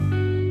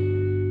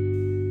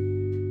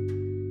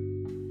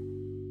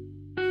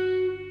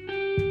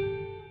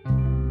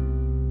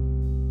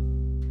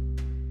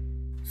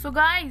So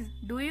guys,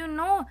 do you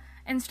know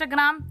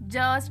Instagram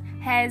just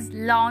has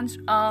launched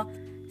a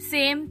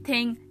same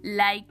thing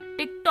like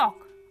TikTok?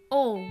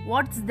 Oh,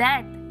 what's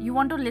that? You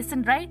want to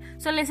listen, right?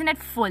 So listen at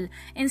full.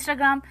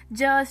 Instagram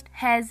just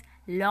has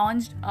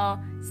launched a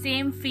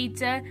same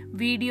feature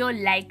video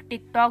like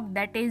TikTok,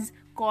 that is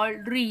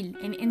called Reel.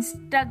 In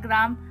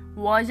Instagram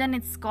version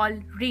it's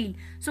called Reel.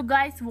 So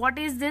guys, what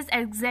is this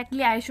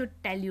exactly? I should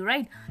tell you,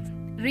 right?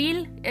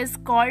 Reel is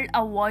called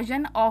a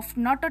version of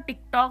not a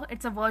TikTok,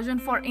 it's a version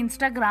for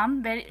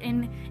Instagram, where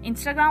in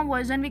Instagram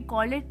version we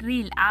call it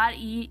Reel,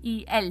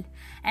 REEL.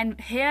 And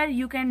here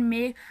you can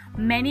make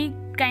many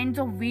kinds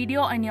of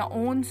video in your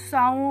own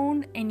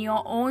sound, in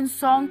your own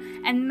song,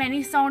 and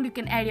many sound. You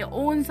can add your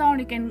own sound,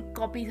 you can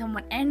copy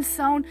someone else's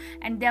sound,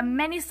 and there are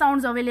many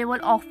sounds available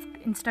of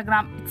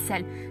Instagram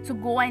itself. So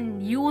go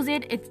and use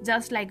it. It's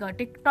just like a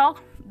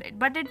TikTok,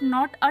 but it's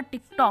not a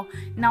TikTok.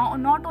 Now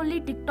not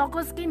only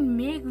TikTokers can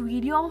make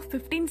video of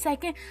 15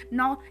 seconds,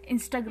 now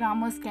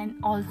Instagrammers can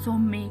also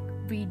make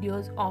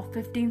videos of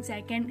 15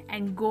 seconds.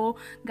 And go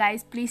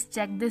guys, please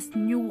check this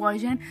new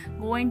version.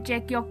 Go and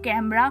check your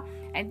camera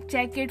and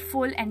check it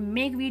full and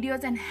make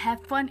videos and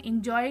have fun.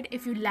 Enjoy it.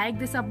 If you like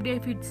this update,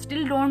 if you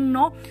still don't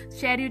know,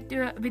 share it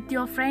with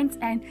your friends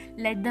and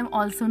let them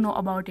also know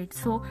about it.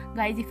 So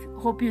guys, if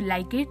hope you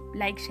like it,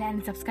 like, share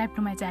and subscribe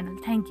to my channel.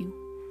 Thank you.